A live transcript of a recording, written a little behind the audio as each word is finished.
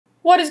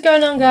What is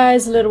going on,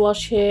 guys? Little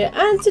Wash here,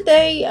 and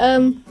today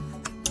I'm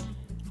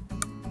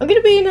going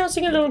to be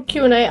announcing a little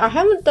Q&A. I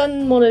haven't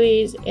done one of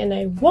these in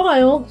a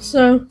while,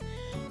 so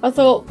I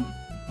thought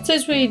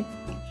since we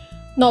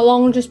not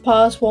long just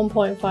passed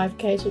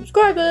 1.5k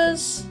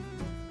subscribers,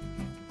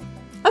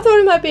 I thought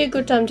it might be a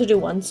good time to do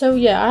one. So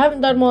yeah, I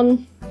haven't done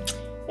one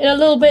in a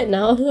little bit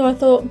now, so I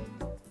thought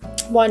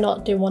why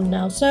not do one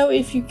now. So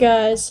if you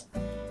guys,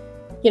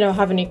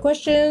 have any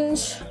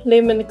questions,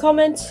 leave them in the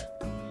comments.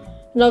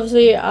 And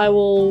obviously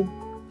I'll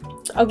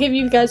give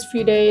you guys a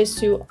few days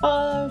to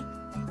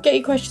get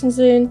your questions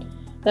in,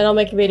 then I'll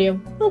make a video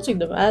answering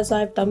them as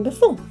I've done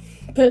before.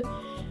 But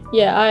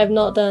yeah, I have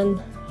not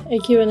done a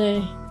Q&A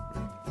in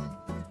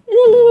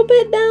a little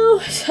bit now,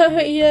 so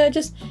yeah,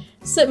 just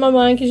set my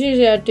mind, because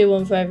usually I do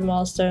one for every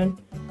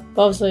milestone.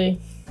 But obviously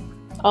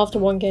after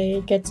 1k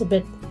it gets a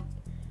bit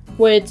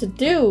weird to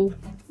do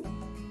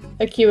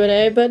a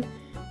Q&A, but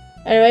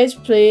anyways,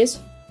 please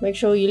make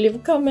sure you leave a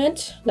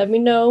comment, let me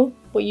know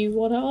what you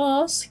want to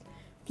ask.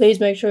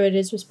 Please make sure it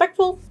is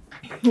respectful.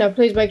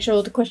 Please make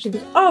sure the questions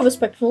are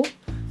respectful.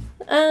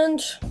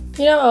 And,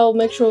 I'll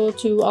make sure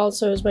to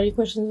answer as many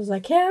questions as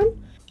I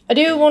can. I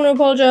do want to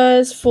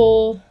apologize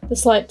for the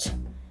slight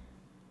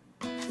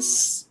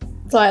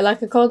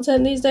lack of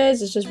content these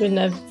days. It's just been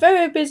a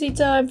very busy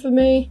time for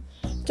me.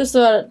 Just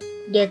about,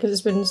 because it's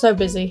been so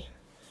busy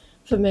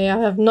for me. I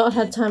have not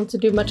had time to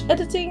do much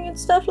editing and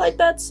stuff like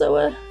that,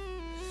 so,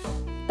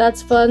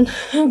 that's fun.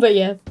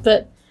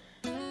 but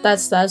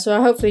that's that. So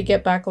I hopefully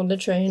get back on the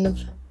train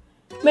of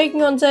making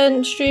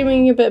content,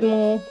 streaming a bit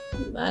more,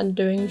 and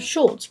doing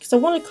shorts, because I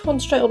want to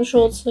concentrate on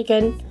shorts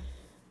again,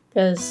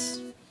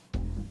 because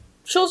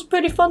shorts are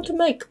pretty fun to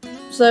make.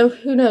 So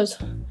who knows,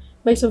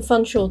 make some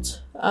fun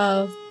shorts,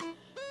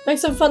 make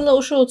some fun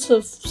little shorts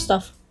of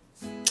stuff,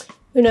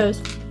 who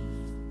knows.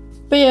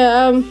 But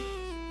yeah,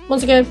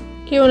 once again,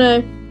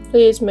 Q&A,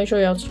 please make sure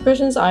you answer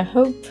questions. I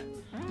hope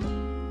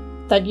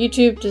that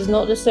YouTube does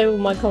not disable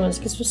my comments,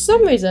 because for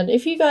some reason,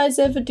 if you guys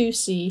ever do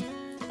see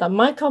that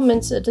my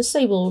comments are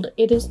disabled,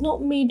 it is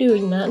not me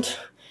doing that.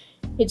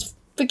 It's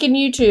freaking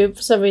YouTube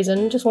for some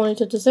reason just wanting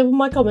to disable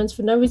my comments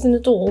for no reason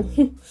at all.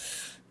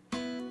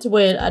 It's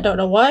weird, I don't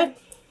know why.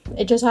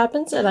 It just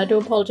happens, and I do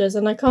apologize,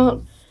 and I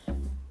don't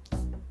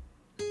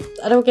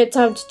get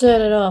time to turn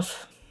it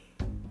off.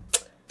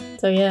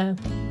 So yeah,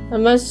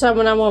 and most of the time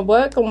when I'm at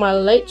work on my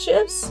late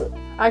shifts,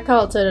 I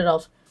can't turn it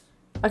off.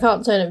 I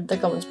can't turn the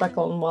comments back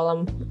on while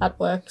I'm at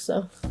work,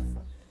 so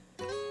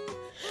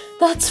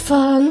that's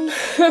fun.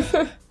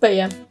 But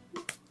yeah,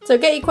 so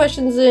get your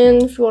questions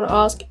in if you want to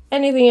ask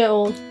anything at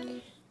all.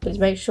 Please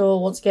make sure,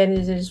 once again,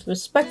 it is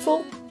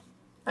respectful.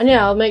 And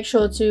yeah, I'll make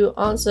sure to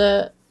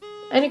answer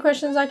any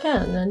questions I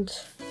can, and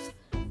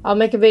I'll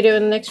make a video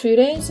in the next few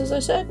days, as I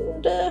said,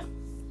 and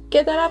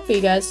get that out for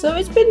you guys. So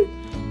it'll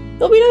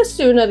be nice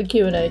to do another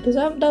Q&A, because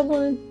I haven't done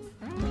one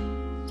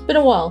it's been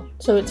a while,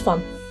 so it's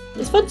fun.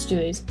 It's fun to do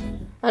these.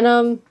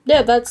 And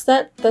yeah, that's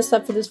that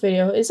for this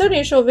video. It's only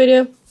a short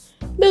video,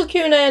 little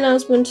Q&A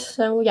announcement,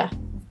 so yeah,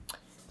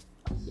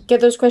 get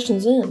those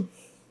questions in,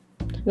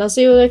 and I'll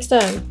see you next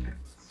time.